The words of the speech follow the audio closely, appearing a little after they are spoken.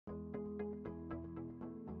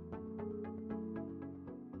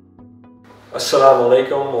Assalamu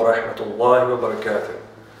alaikum wa rahmatullahi wa barakatuh.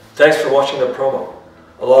 Thanks for watching the promo.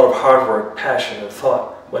 A lot of hard work, passion and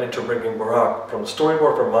thought went into bringing Buraaq from the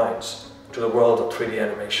storyboard of our minds to the world of 3D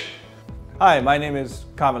animation. Hi, my name is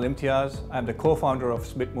Kamil Imtiaz. I'm the co-founder of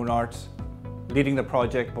Smith Moon Arts, leading the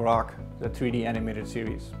project Buraaq, the 3D animated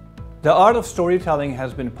series. The art of storytelling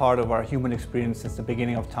has been part of our human experience since the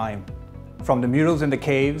beginning of time. From the murals in the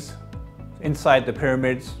caves, inside the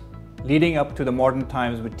pyramids, leading up to the modern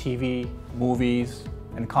times with TV, movies,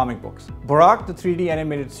 and comic books. Buraaq, the 3D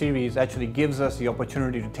animated series, actually gives us the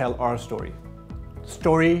opportunity to tell our story.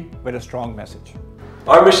 Story with a strong message.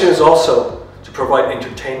 Our mission is also to provide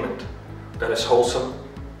entertainment that is wholesome,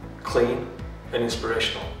 clean, and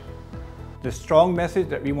inspirational. The strong message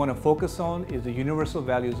that we want to focus on is the universal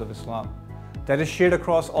values of Islam that is shared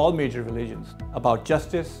across all major religions about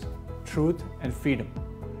justice, truth, and freedom.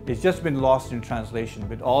 It's just been lost in translation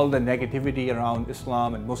with all the negativity around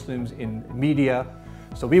Islam and Muslims in media.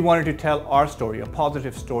 So we wanted to tell our story, a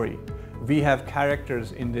positive story. We have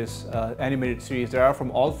characters in this animated series that are from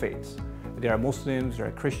all faiths. There are Muslims, there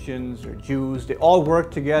are Christians, there are Jews. They all work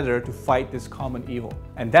together to fight this common evil.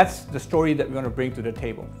 And that's the story that we want to bring to the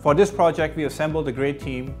table. For this project, we assembled a great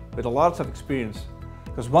team with lots of experience,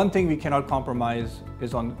 because one thing we cannot compromise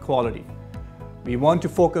is on quality. We want to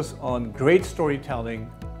focus on great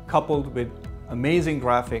storytelling coupled with amazing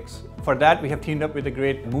graphics. For that, we have teamed up with the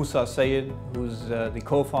great Musa Sayed, who's the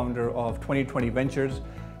co-founder of 2020 Ventures.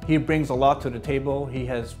 He brings a lot to the table. He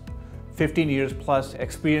has 15 years plus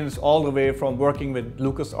experience all the way from working with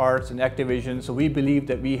LucasArts and Activision. So we believe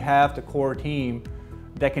that we have the core team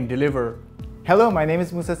that can deliver. Hello, my name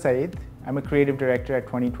is Musa Sayed. I'm a creative director at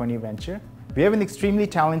 2020 Venture. We have an extremely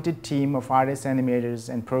talented team of artists, animators,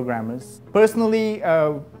 and programmers. Personally,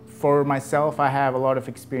 for myself, I have a lot of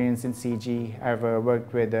experience in CG. I've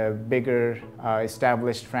worked with bigger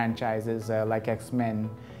established franchises like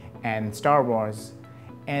X-Men and Star Wars.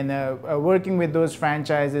 And working with those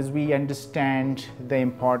franchises, we understand the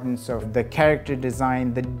importance of the character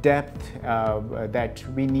design, the depth that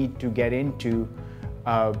we need to get into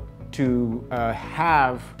to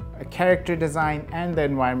have a character design and the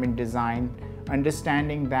environment design.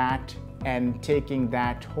 Understanding that and taking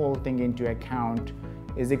that whole thing into account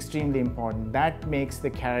is extremely important. That makes the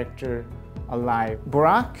character alive.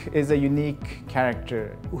 Buraaq is a unique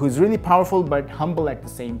character who's really powerful but humble at the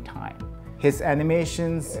same time. His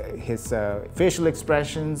animations, his facial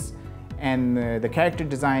expressions, and the character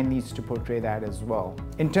design needs to portray that as well.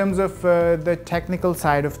 In terms of the technical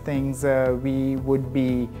side of things, we would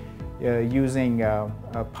be using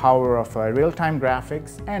power of real-time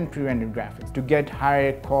graphics and pre-rendered graphics to get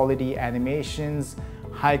higher quality animations,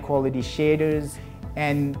 high quality shaders,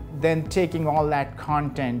 and then taking all that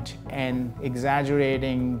content and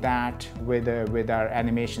exaggerating that with our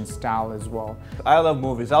animation style as well. I love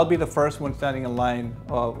movies. I'll be the first one standing in line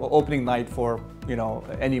opening night for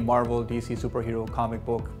any Marvel, DC superhero comic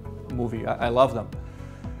book movie. I love them.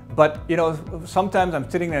 But sometimes I'm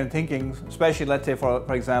sitting there and thinking, especially let's say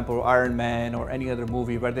for example Iron Man or any other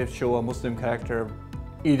movie where they show a Muslim character,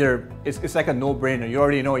 either it's like a no-brainer. You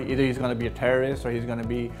already know either he's going to be a terrorist or he's going to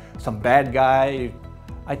be some bad guy.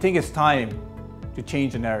 I think it's time to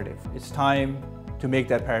change the narrative. It's time to make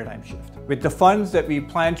that paradigm shift. With the funds that we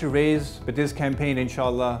plan to raise with this campaign,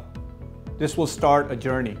 inshallah, this will start a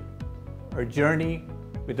journey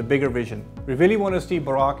with a bigger vision. We really want to see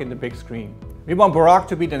Buraaq in the big screen. We want Buraaq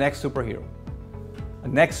to be the next superhero, the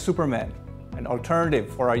next Superman, an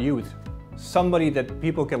alternative for our youth, somebody that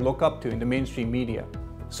people can look up to in the mainstream media.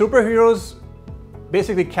 Superheroes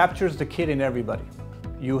basically captures the kid in everybody.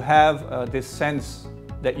 You have this sense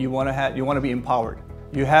that you want to be empowered.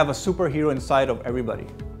 You have a superhero inside of everybody.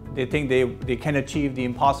 They think they can achieve the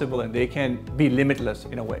impossible and they can be limitless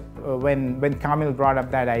in a way. When Kamil brought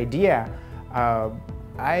up that idea,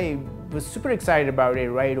 I was super excited about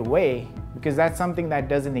it right away, because that's something that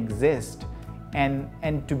doesn't exist. And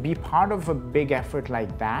to be part of a big effort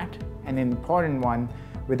like that, an important one,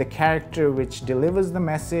 with a character which delivers the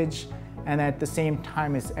message and at the same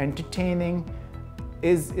time is entertaining,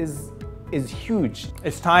 is huge.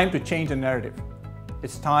 It's time to change the narrative.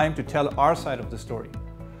 It's time to tell our side of the story.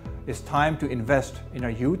 It's time to invest in our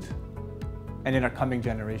youth and in our coming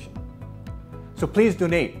generation. So please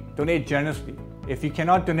donate generously. If you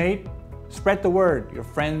cannot donate, spread the word, your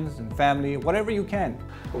friends and family, whatever you can.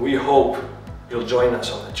 We hope you'll join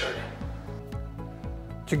us on the journey.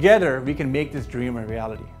 Together, we can make this dream a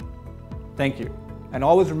reality. Thank you. And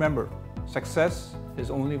always remember, success is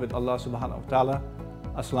only with Allah subhanahu wa ta'ala.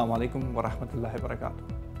 Assalamu alaikum wa rahmatullahi wa barakatuh.